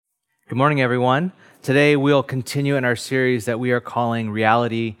Good morning, everyone. Today we'll continue in our series that we are calling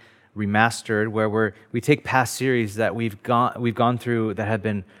Reality Remastered, where we take past series that we've gone through that have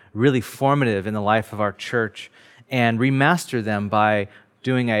been really formative in the life of our church and remaster them by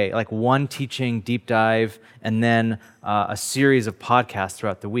doing one teaching deep dive and then a series of podcasts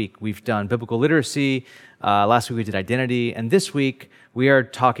throughout the week. We've done biblical literacy. Last week we did identity, and this week we are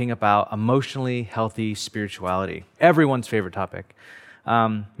talking about emotionally healthy spirituality, everyone's favorite topic.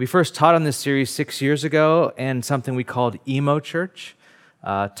 We first taught on this series 6 years ago in something we called Emo Church,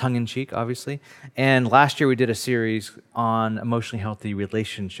 tongue-in-cheek, obviously. And last year we did a series on emotionally healthy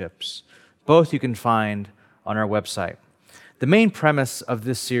relationships. Both you can find on our website. The main premise of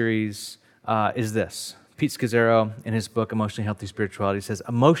this series is this. Pete Scazzaro, in his book, Emotionally Healthy Spirituality, says,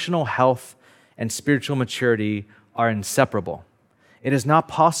 emotional health and spiritual maturity are inseparable. It is not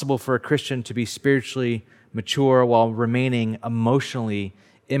possible for a Christian to be spiritually mature while remaining emotionally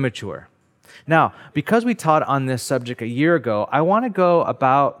immature. Now, because we taught on this subject a year ago, I want to go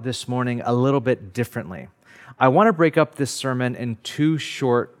about this morning a little bit differently. I want to break up this sermon in two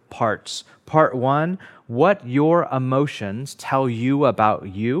short parts. Part one, what your emotions tell you about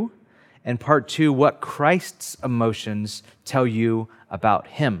you, and part two, what Christ's emotions tell you about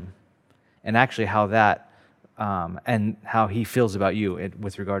him, and actually how that and how he feels about you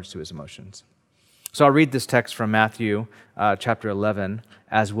with regards to his emotions. So I'll read this text from Matthew chapter 11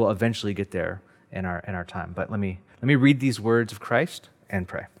 as we'll eventually get there in our time. But let me read these words of Christ and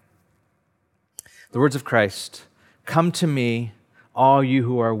pray. The words of Christ, "Come to me, all you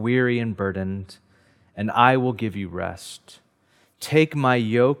who are weary and burdened, and I will give you rest. Take my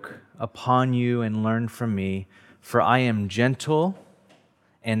yoke upon you and learn from me, for I am gentle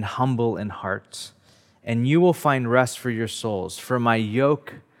and humble in heart, and you will find rest for your souls. For my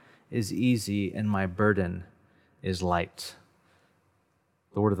yoke is easy and my burden is light."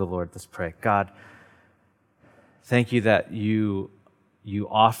 The word of the Lord. Let's pray. God, thank you that you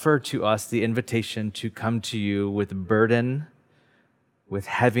offer to us the invitation to come to you with burden, with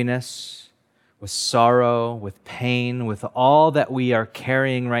heaviness, with sorrow, with pain, with all that we are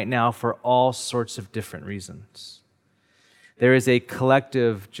carrying right now for all sorts of different reasons. There is a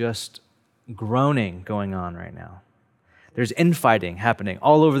collective just groaning going on right now. There's infighting happening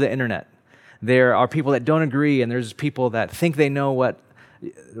all over the internet. There are people that don't agree, and there's people that think they know what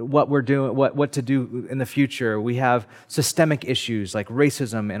we're doing, what to do in the future. We have systemic issues like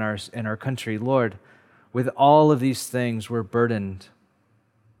racism in our country. Lord, with all of these things, we're burdened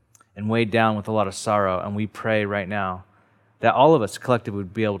and weighed down with a lot of sorrow, and we pray right now that all of us collectively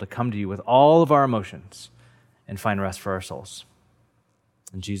would be able to come to you with all of our emotions and find rest for our souls.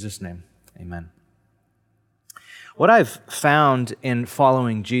 In Jesus' name, amen. What I've found in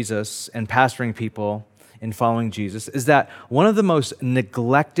following Jesus and pastoring people in following Jesus is that one of the most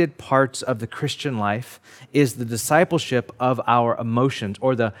neglected parts of the Christian life is the discipleship of our emotions,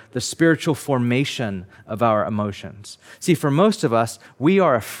 or the spiritual formation of our emotions. See, for most of us, we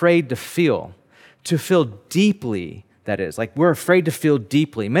are afraid to feel deeply, that is. Like, we're afraid to feel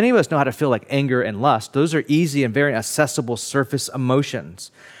deeply. Many of us know how to feel like anger and lust. Those are easy and very accessible surface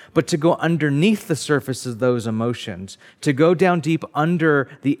emotions. But to go underneath the surface of those emotions, to go down deep under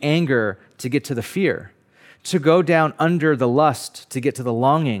the anger to get to the fear, to go down under the lust to get to the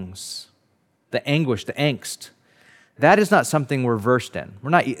longings, the anguish, the angst, that is not something we're versed in.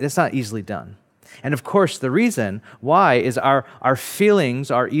 It's not easily done. And of course, the reason why is our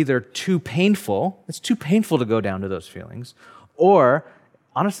feelings are either too painful, it's too painful to go down to those feelings, or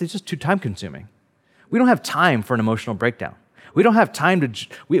honestly, it's just too time-consuming. We don't have time for an emotional breakdown. We don't have time to,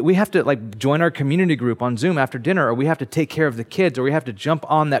 we have to join our community group on Zoom after dinner, or we have to take care of the kids, or we have to jump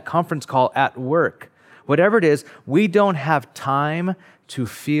on that conference call at work. Whatever it is, we don't have time to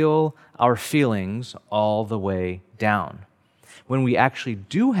feel our feelings all the way down. When we actually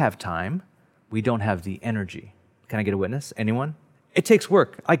do have time, we don't have the energy. Can I get a witness? Anyone? It takes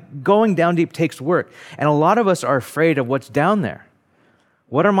work. Going down deep takes work. And a lot of us are afraid of what's down there.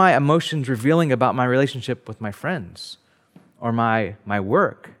 What are my emotions revealing about my relationship with my friends, or my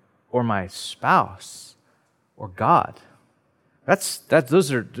work, or my spouse, or God?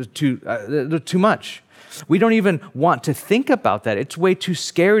 Those are too much. We don't even want to think about that. It's way too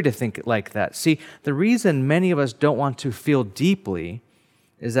scary to think like that. See, the reason many of us don't want to feel deeply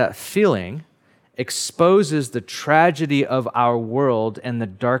is that feeling exposes the tragedy of our world and the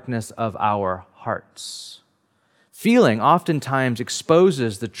darkness of our hearts. Feeling oftentimes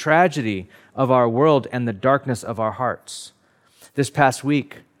exposes the tragedy of our world and the darkness of our hearts. This past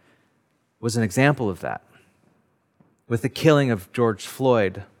week was an example of that. With the killing of George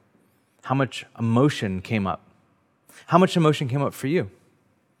Floyd, how much emotion came up? How much emotion came up for you?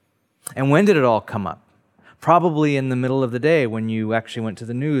 And when did it all come up? Probably in the middle of the day when you actually went to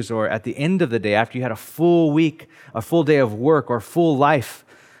the news, or at the end of the day after you had a full week, a full day of work or full life.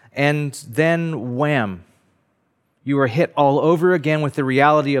 And then wham, you were hit all over again with the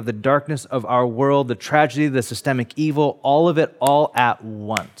reality of the darkness of our world, the tragedy, the systemic evil, all of it all at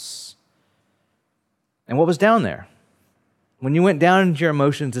once. And what was down there? When you went down into your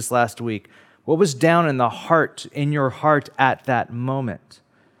emotions this last week, what was down in your heart at that moment?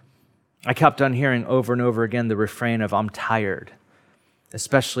 I kept on hearing over and over again the refrain of, I'm tired,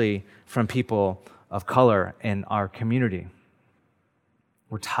 especially from people of color in our community.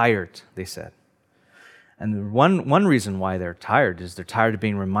 We're tired, they said. And one reason why they're tired is they're tired of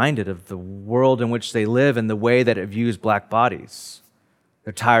being reminded of the world in which they live and the way that it views black bodies.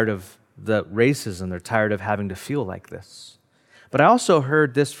 They're tired of the racism. They're tired of having to feel like this. But I also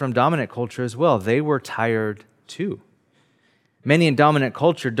heard this from dominant culture as well. They were tired too. Many in dominant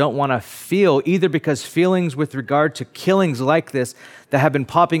culture don't want to feel, either because feelings with regard to killings like this that have been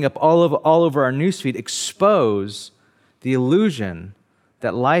popping up all over our newsfeed expose the illusion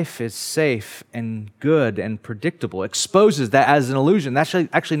that life is safe and good and predictable, exposes that as an illusion. That's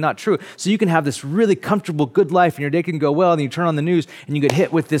actually not true. So you can have this really comfortable, good life, and your day can go well, and then you turn on the news, and you get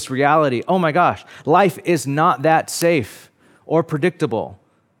hit with this reality. Oh my gosh, life is not that safe or predictable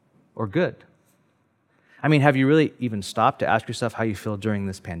or good. I mean, have you really even stopped to ask yourself how you feel during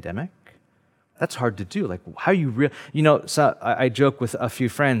this pandemic? That's hard to do. Like, how you so I joke with a few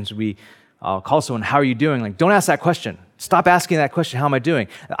friends. I'll call someone, how are you doing? Like, don't ask that question. Stop asking that question, how am I doing?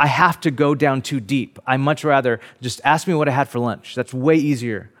 I have to go down too deep. I much rather just ask me what I had for lunch. That's way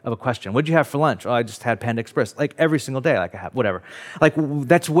easier of a question. What did you have for lunch? Oh, I just had Panda Express. Like every single day, like I have, whatever. Like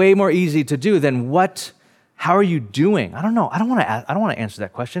that's way more easy to do than how are you doing? I don't know. I don't want to answer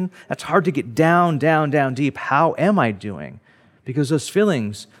that question. That's hard to get down deep. How am I doing? Because those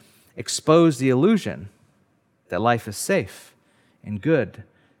feelings expose the illusion that life is safe and good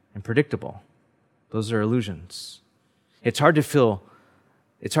and predictable. Those are illusions. It's hard to feel,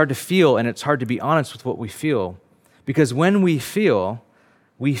 and it's hard to be honest with what we feel, because when we feel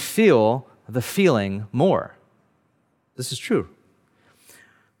the feeling more. This is true.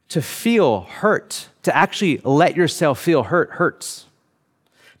 To feel hurt, to actually let yourself feel hurt, hurts.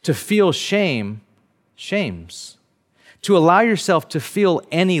 To feel shame, shames. To allow yourself to feel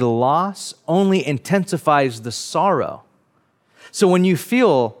any loss only intensifies the sorrow. So when you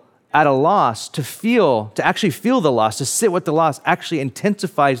feel at a loss, to actually feel the loss, to sit with the loss, actually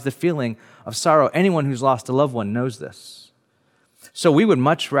intensifies the feeling of sorrow. Anyone who's lost a loved one knows this. So we would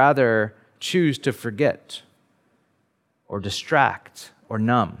much rather choose to forget or distract or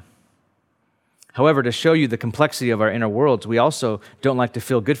numb. However, to show you the complexity of our inner worlds, we also don't like to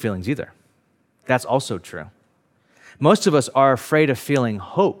feel good feelings either. That's also true. Most of us are afraid of feeling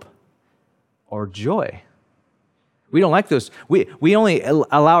hope or joy. We don't like those. We only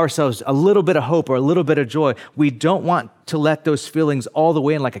allow ourselves a little bit of hope or a little bit of joy. We don't want to let those feelings all the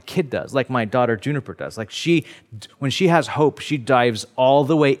way in like a kid does, like my daughter Juniper does. Like when she has hope, she dives all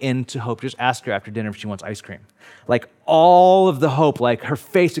the way into hope. Just ask her after dinner if she wants ice cream. Like all of the hope, like her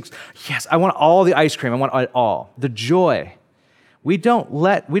face, yes, I want all the ice cream. I want it all. The joy. We don't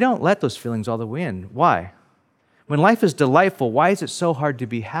let those feelings all the way in. Why? When life is delightful, why is it so hard to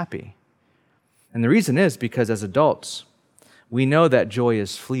be happy? And the reason is because as adults, we know that joy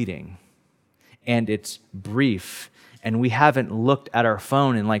is fleeting and it's brief, and we haven't looked at our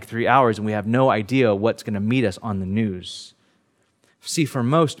phone in like 3 hours and we have no idea what's going to meet us on the news. See, for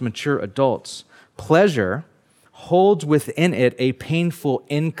most mature adults, pleasure holds within it a painful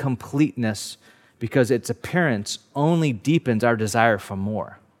incompleteness because its appearance only deepens our desire for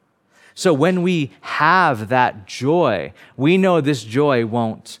more. So when we have that joy, we know this joy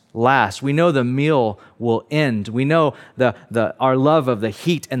won't last. We know the meal will end. We know our love of the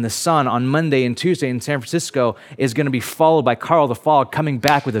heat and the sun on Monday and Tuesday in San Francisco is going to be followed by Carl the Fog coming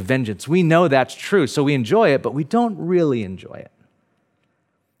back with a vengeance. We know that's true, so we enjoy it, but we don't really enjoy it.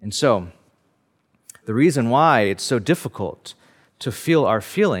 And so the reason why it's so difficult to feel our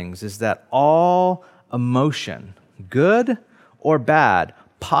feelings is that all emotion, good or bad,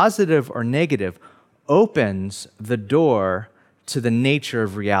 positive or negative, opens the door to the nature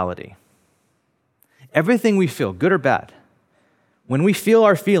of reality. Everything we feel, good or bad, when we feel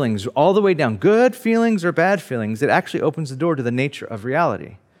our feelings all the way down, good feelings or bad feelings, it actually opens the door to the nature of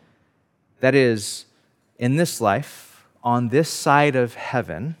reality. That is, in this life, on this side of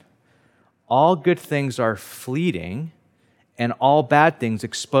heaven, all good things are fleeting and all bad things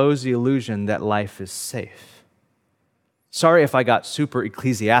expose the illusion that life is safe. Sorry if I got super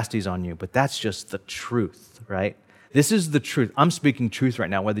Ecclesiastes on you, but that's just the truth, right? This is the truth. I'm speaking truth right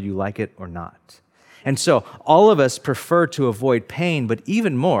now, whether you like it or not. And so all of us prefer to avoid pain, but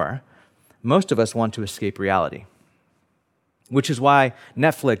even more, most of us want to escape reality, which is why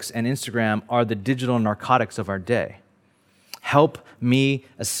Netflix and Instagram are the digital narcotics of our day. Help me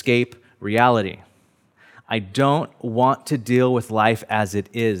escape reality. I don't want to deal with life as it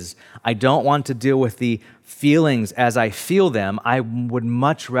is. I don't want to deal with the feelings as I feel them. I would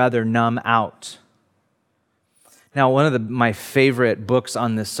much rather numb out. Now, one of my favorite books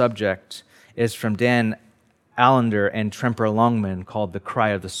on this subject is from Dan Allender and Tremper Longman called The Cry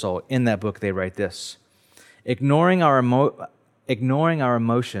of the Soul. In that book, they write this: ignoring our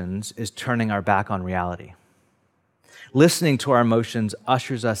emotions is turning our back on reality. Listening to our emotions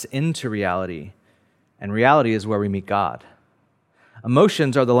ushers us into reality, and reality is where we meet God.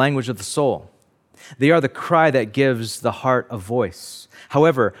 Emotions are the language of the soul. They are the cry that gives the heart a voice.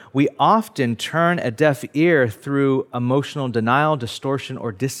 However, we often turn a deaf ear through emotional denial, distortion,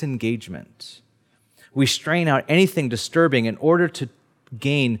 or disengagement. We strain out anything disturbing in order to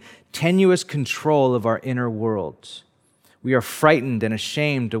gain tenuous control of our inner world. We are frightened and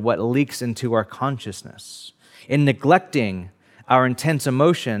ashamed of what leaks into our consciousness. In neglecting our intense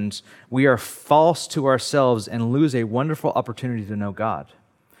emotions, we are false to ourselves and lose a wonderful opportunity to know God.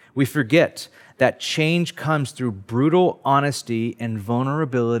 We forget that change comes through brutal honesty and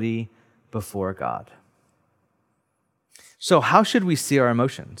vulnerability before God. So, how should we see our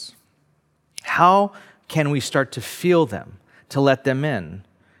emotions? How can we start to feel them, to let them in,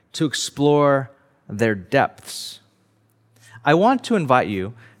 to explore their depths? I want to invite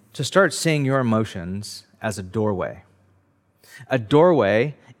you to start seeing your emotions as a doorway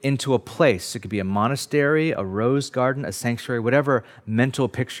into a place. It could be a monastery, a rose garden, a sanctuary, whatever mental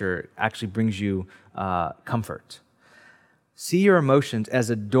picture actually brings you comfort. See your emotions as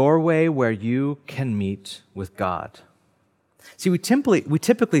a doorway where you can meet with God. See, we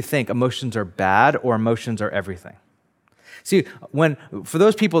typically think emotions are bad or emotions are everything. See, for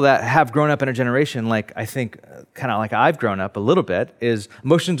those people that have grown up in a generation, like I think kind of like I've grown up a little bit, is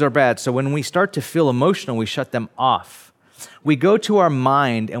emotions are bad. So when we start to feel emotional, we shut them off. We go to our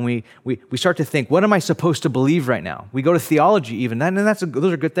mind and we start to think, what am I supposed to believe right now? We go to theology even, and those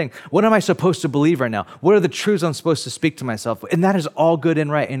are good things. What am I supposed to believe right now? What are the truths I'm supposed to speak to myself? And that is all good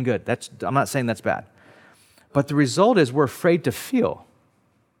and right and good. I'm not saying that's bad. But the result is we're afraid to feel.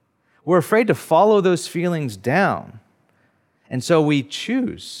 We're afraid to follow those feelings down. And so we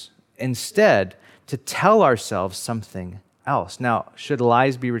choose instead to tell ourselves something else. Now, should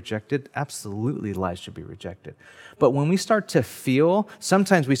lies be rejected? Absolutely, lies should be rejected. But when we start to feel,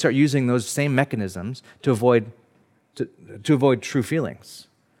 sometimes we start using those same mechanisms to avoid true feelings,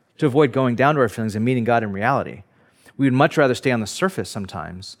 to avoid going down to our feelings and meeting God in reality. We would much rather stay on the surface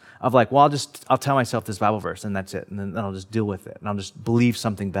sometimes of like, well, I'll tell myself this Bible verse and that's it, and then I'll just deal with it, and I'll just believe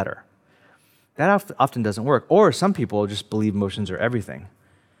something better. That often doesn't work. Or some people just believe emotions are everything.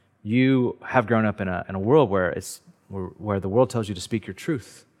 You have grown up in a world where the world tells you to speak your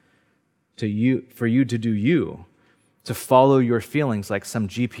truth, for you to do you, to follow your feelings like some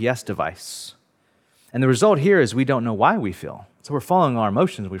GPS device. And the result here is we don't know why we feel. So we're following our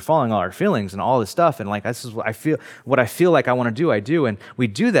emotions, we're following all our feelings and all this stuff, and like this is what I feel like I want to do, I do, and we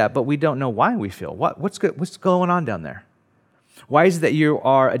do that, but we don't know why we feel. What's going on down there? Why is it that you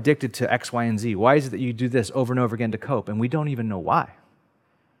are addicted to X, Y, and Z? Why is it that you do this over and over again to cope? And we don't even know why.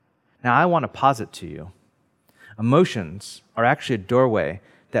 Now, I want to posit to you, emotions are actually a doorway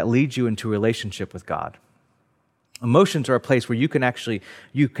that leads you into a relationship with God. Emotions are a place where you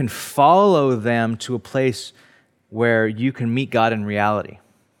can follow them to a place where you can meet God in reality.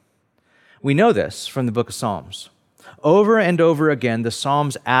 We know this from the book of Psalms. Over and over again, the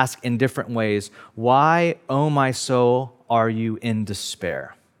Psalms ask in different ways, why, O my soul, are you in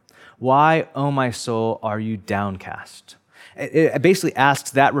despair? Why, O my soul, are you downcast? It basically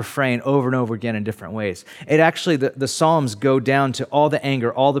asks that refrain over and over again in different ways. It actually, the Psalms go down to all the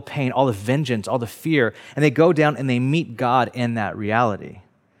anger, all the pain, all the vengeance, all the fear, and they go down and they meet God in that reality.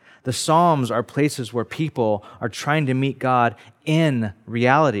 The Psalms are places where people are trying to meet God in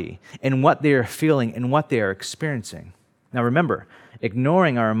reality, in what they are feeling and what they are experiencing. Now remember,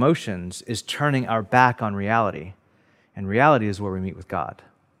 ignoring our emotions is turning our back on reality, and reality is where we meet with God.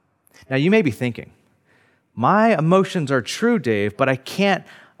 Now you may be thinking, my emotions are true, Dave, but I can't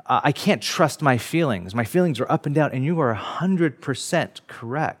trust my feelings. My feelings are up and down, and you are 100%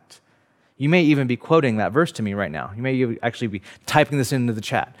 correct. You may even be quoting that verse to me right now. You may actually be typing this into the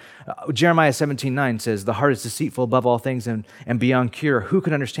chat. Jeremiah 17:9 says, the heart is deceitful above all things and beyond cure. Who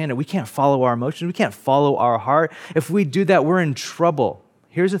can understand it? We can't follow our emotions. We can't follow our heart. If we do that, we're in trouble.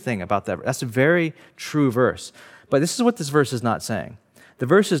 Here's the thing about that. That's a very true verse. But this is what this verse is not saying. The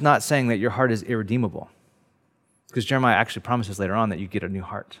verse is not saying that your heart is irredeemable, because Jeremiah actually promises later on that you get a new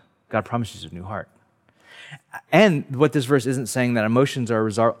heart. God promises a new heart. And what this verse isn't saying that emotions are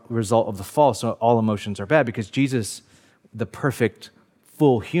a result of the fall, so all emotions are bad, because Jesus, the perfect,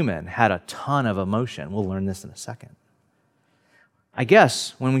 full human, had a ton of emotion. We'll learn this in a second. I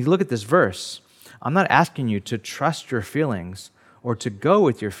guess when we look at this verse, I'm not asking you to trust your feelings or to go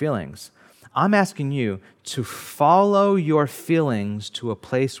with your feelings. I'm asking you to follow your feelings to a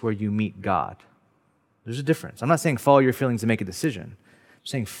place where you meet God. There's a difference. I'm not saying follow your feelings and make a decision. I'm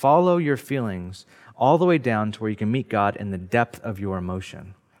saying follow your feelings all the way down to where you can meet God in the depth of your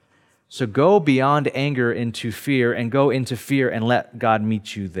emotion. So go beyond anger into fear, and go into fear and let God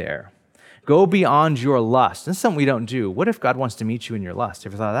meet you there. Go beyond your lust. This is something we don't do. What if God wants to meet you in your lust?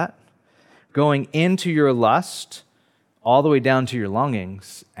 Ever thought of that? Going into your lust all the way down to your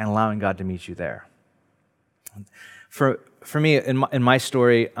longings and allowing God to meet you there. For me, in my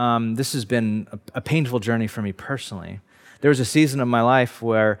story, this has been a painful journey for me personally. There was a season of my life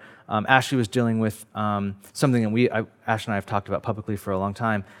where Ashley was dealing with something that Ashley and I have talked about publicly for a long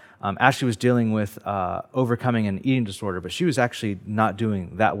time. Ashley was dealing with overcoming an eating disorder, but she was actually not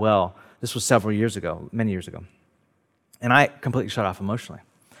doing that well. This was several years ago, many years ago. And I completely shut off emotionally.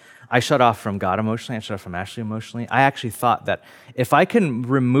 I shut off from God emotionally. I shut off from Ashley emotionally. I actually thought that if I can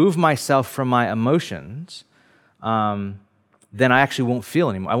remove myself from my emotions, then I actually won't feel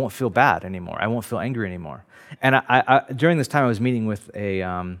anymore. I won't feel bad anymore. I won't feel angry anymore. And I during this time, I was meeting with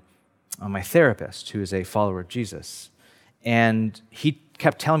my therapist, who is a follower of Jesus, and he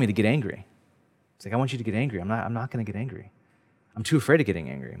kept telling me to get angry. He's like, I want you to get angry. I'm not going to get angry. I'm too afraid of getting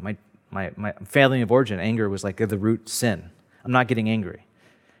angry. My family of origin, anger was like the root sin. I'm not getting angry.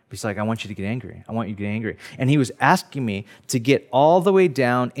 He's like, I want you to get angry. I want you to get angry. And he was asking me to get all the way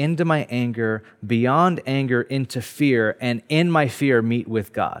down into my anger, beyond anger, into fear, and in my fear, meet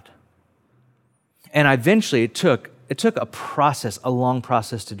with God. And eventually, it took a process, a long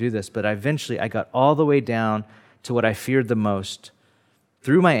process to do this, but eventually I got all the way down to what I feared the most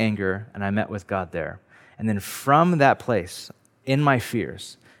through my anger, and I met with God there. And then from that place, in my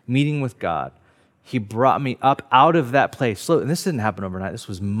fears, meeting with God, he brought me up out of that place. And this didn't happen overnight. This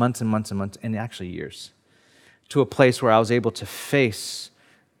was months and months and months, and actually years, to a place where I was able to face,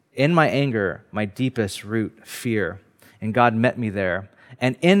 in my anger, my deepest root, fear. And God met me there.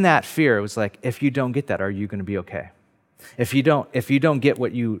 And in that fear, it was like, if you don't get that, are you going to be okay? If you don't get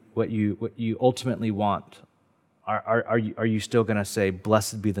what you ultimately want, are you still going to say,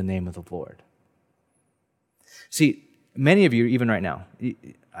 blessed be the name of the Lord? See, many of you, even right now,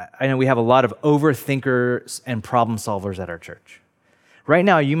 I know we have a lot of overthinkers and problem solvers at our church. Right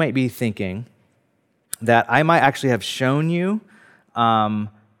now, you might be thinking that I might actually have shown you, how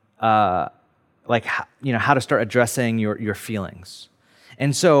to start addressing your feelings.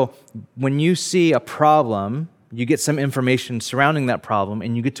 And so, when you see a problem, you get some information surrounding that problem,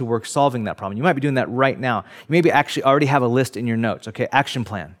 and you get to work solving that problem. You might be doing that right now. You maybe actually already have a list in your notes. Okay, action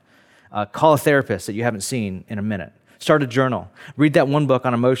plan. Call a therapist that you haven't seen in a minute. Start a journal. Read that one book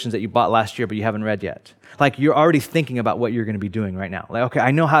on emotions that you bought last year but you haven't read yet. Like, you're already thinking about what you're going to be doing right now. Like, okay,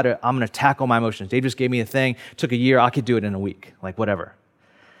 I'm going to tackle my emotions. Dave just gave me a thing. It took a year. I could do it in a week. Like, whatever.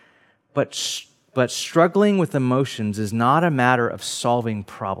 But struggling with emotions is not a matter of solving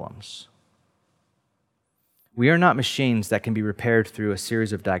problems. We are not machines that can be repaired through a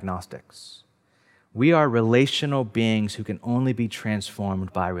series of diagnostics. We are relational beings who can only be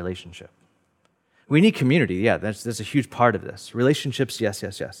transformed by relationship. We need community. Yeah, that's a huge part of this. Relationships, yes.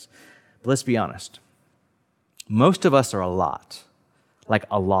 But let's be honest. Most of us are a lot. Like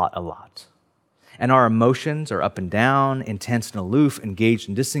a lot. And our emotions are up and down, intense and aloof, engaged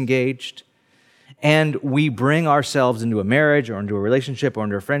and disengaged. And we bring ourselves into a marriage or into a relationship or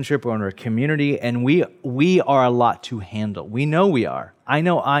into a friendship or into a community, and we are a lot to handle. We know we are. I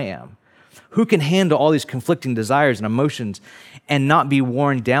know I am. Who can handle all these conflicting desires and emotions and not be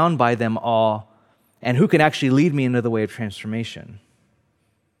worn down by them all? And who can actually lead me into the way of transformation?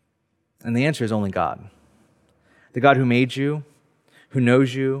 And the answer is only God. The God who made you, who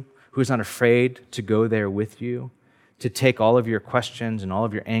knows you, who is not afraid to go there with you, to take all of your questions and all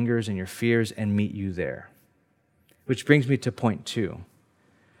of your angers and your fears and meet you there. Which brings me to point 2.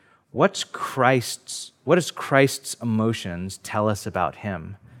 What does Christ's emotions tell us about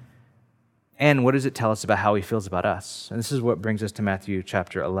him? And what does it tell us about how he feels about us? And this is what brings us to Matthew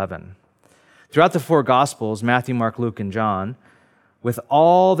chapter 11. Throughout the 4 Gospels, Matthew, Mark, Luke, and John, with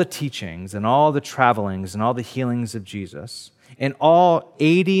all the teachings and all the travelings and all the healings of Jesus, in all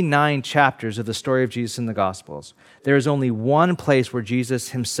 89 chapters of the story of Jesus in the Gospels, there is only one place where Jesus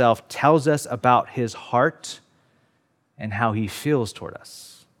himself tells us about his heart and how he feels toward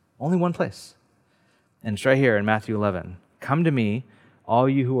us. Only one place. And it's right here in Matthew 11. Come to me, all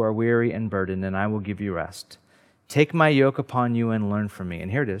you who are weary and burdened, and I will give you rest. Take my yoke upon you and learn from me.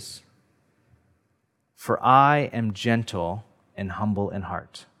 And here it is. For I am gentle and humble in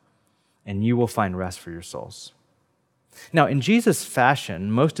heart, and you will find rest for your souls. Now, in Jesus'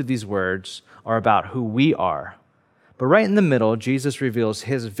 fashion, most of these words are about who we are. But right in the middle, Jesus reveals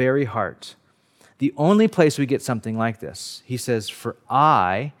his very heart. The only place we get something like this, he says, for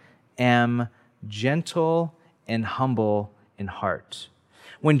I am gentle and humble in heart.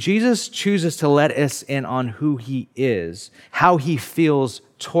 When Jesus chooses to let us in on who he is, how he feels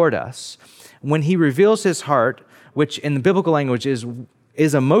toward us, when he reveals his heart, which in the biblical language is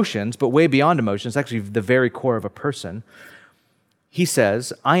emotions, but way beyond emotions, actually the very core of a person, he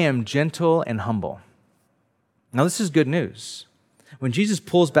says, I am gentle and humble. Now, this is good news. When Jesus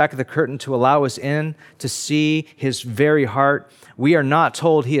pulls back the curtain to allow us in to see his very heart, we are not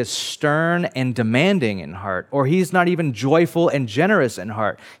told he is stern and demanding in heart, or he's not even joyful and generous in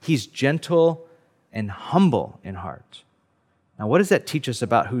heart. He's gentle and humble in heart. Now, what does that teach us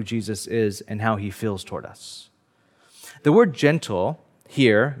about who Jesus is and how he feels toward us? The word gentle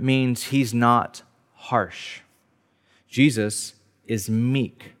here means he's not harsh. Jesus is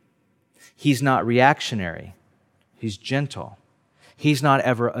meek. He's not reactionary. He's gentle. He's not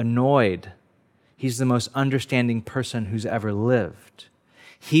ever annoyed. He's the most understanding person who's ever lived.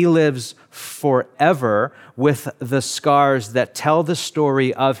 He lives forever with the scars that tell the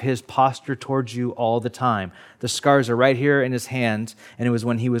story of his posture towards you all the time. The scars are right here in his hands, and it was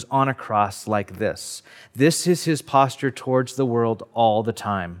when he was on a cross like this. This is his posture towards the world all the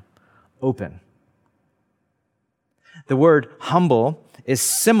time, open. The word humble is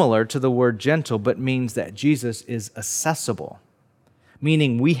similar to the word gentle, but means that Jesus is accessible,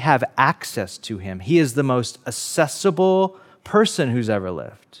 meaning we have access to him. He is the most accessible person who's ever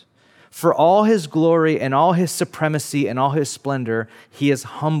lived. For all his glory and all his supremacy and all his splendor, he is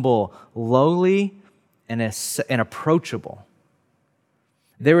humble, lowly, and approachable.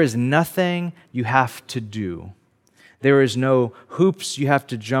 There is nothing you have to do. There is no hoops you have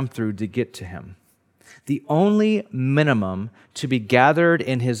to jump through to get to him. The only minimum to be gathered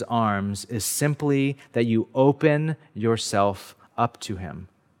in his arms is simply that you open yourself up to him.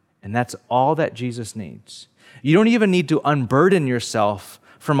 And that's all that Jesus needs. You don't even need to unburden yourself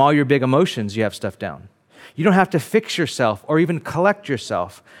from all your big emotions you have stuffed down. You don't have to fix yourself or even collect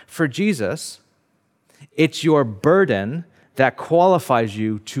yourself. For Jesus, it's your burden that qualifies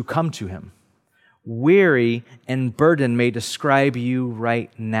you to come to him. Weary and burden may describe you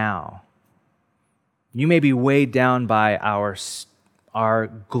right now. You may be weighed down by our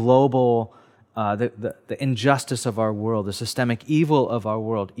global, the injustice of our world, the systemic evil of our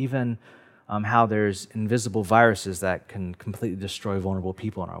world, even how there's invisible viruses that can completely destroy vulnerable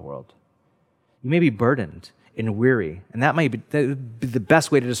people in our world. You may be burdened and weary, and that might be the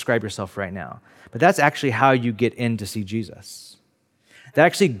best way to describe yourself right now. But that's actually how you get in to see Jesus. That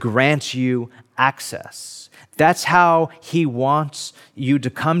actually grants you access. That's how he wants you to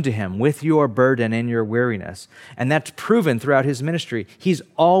come to him with your burden and your weariness. And that's proven throughout his ministry. He's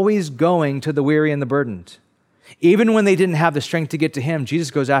always going to the weary and the burdened. Even when they didn't have the strength to get to him,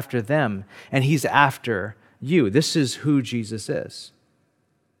 Jesus goes after them, and he's after you. This is who Jesus is.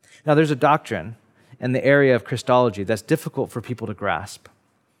 Now, there's a doctrine in the area of Christology that's difficult for people to grasp.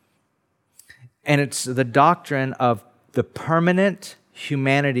 And it's the doctrine of the permanent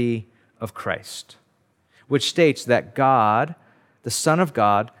humanity of Christ, which states that God, the Son of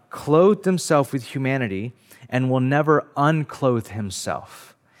God, clothed himself with humanity and will never unclothe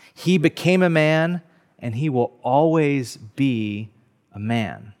himself. He became a man, and he will always be a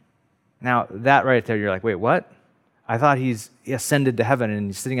man. Now, that right there, you're like, wait, what? I thought he's ascended to heaven and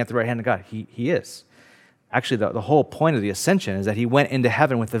he's sitting at the right hand of God. He is. Actually, the whole point of the ascension is that he went into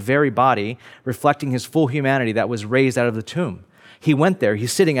heaven with the very body reflecting his full humanity that was raised out of the tomb. He went there.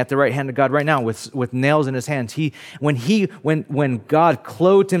 He's sitting at the right hand of God right now with nails in his hands. When God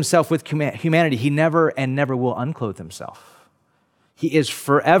clothed himself with humanity, he never and never will unclothe himself. He is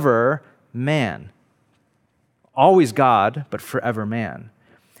forever man. Always God, but forever man.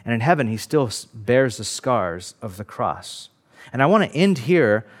 And in heaven, he still bears the scars of the cross. And I want to end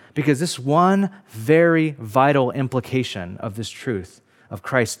here because this one very vital implication of this truth of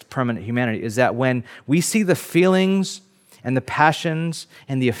Christ's permanent humanity is that when we see the feelings and the passions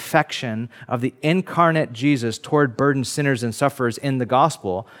and the affection of the incarnate Jesus toward burdened sinners and sufferers in the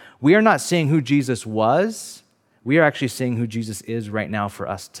gospel, we are not seeing who Jesus was. We are actually seeing who Jesus is right now for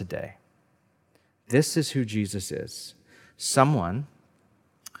us today. This is who Jesus is. Someone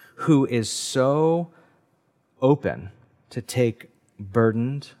who is so open to take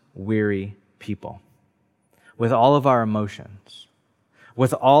burdened, weary people with all of our emotions,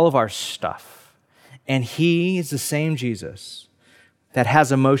 with all of our stuff. And he is the same Jesus that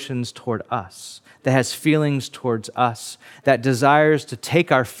has emotions toward us, that has feelings towards us, that desires to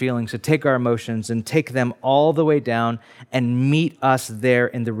take our feelings, to take our emotions and take them all the way down and meet us there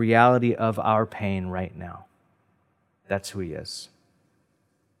in the reality of our pain right now. That's who he is.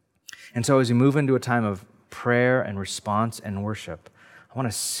 And so as we move into a time of prayer and response and worship, I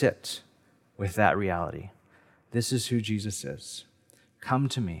want to sit with that reality. This is who Jesus is. Come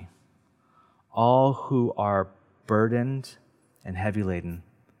to me, all who are burdened and heavy laden,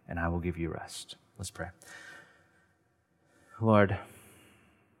 and I will give you rest. Let's pray. Lord,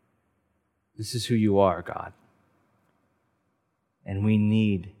 this is who you are, God. And we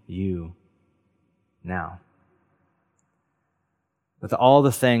need you now. With all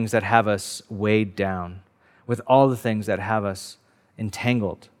the things that have us weighed down, with all the things that have us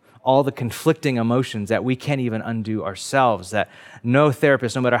entangled, all the conflicting emotions that we can't even undo ourselves, that no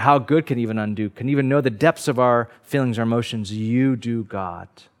therapist, no matter how good, can even undo, can even know the depths of our feelings or emotions. You do, God,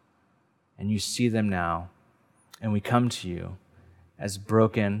 and you see them now, and we come to you as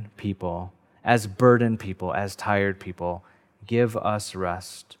broken people, as burdened people, as tired people. Give us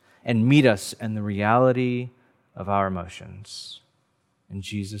rest and meet us in the reality of our emotions. In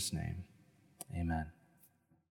Jesus' name, amen.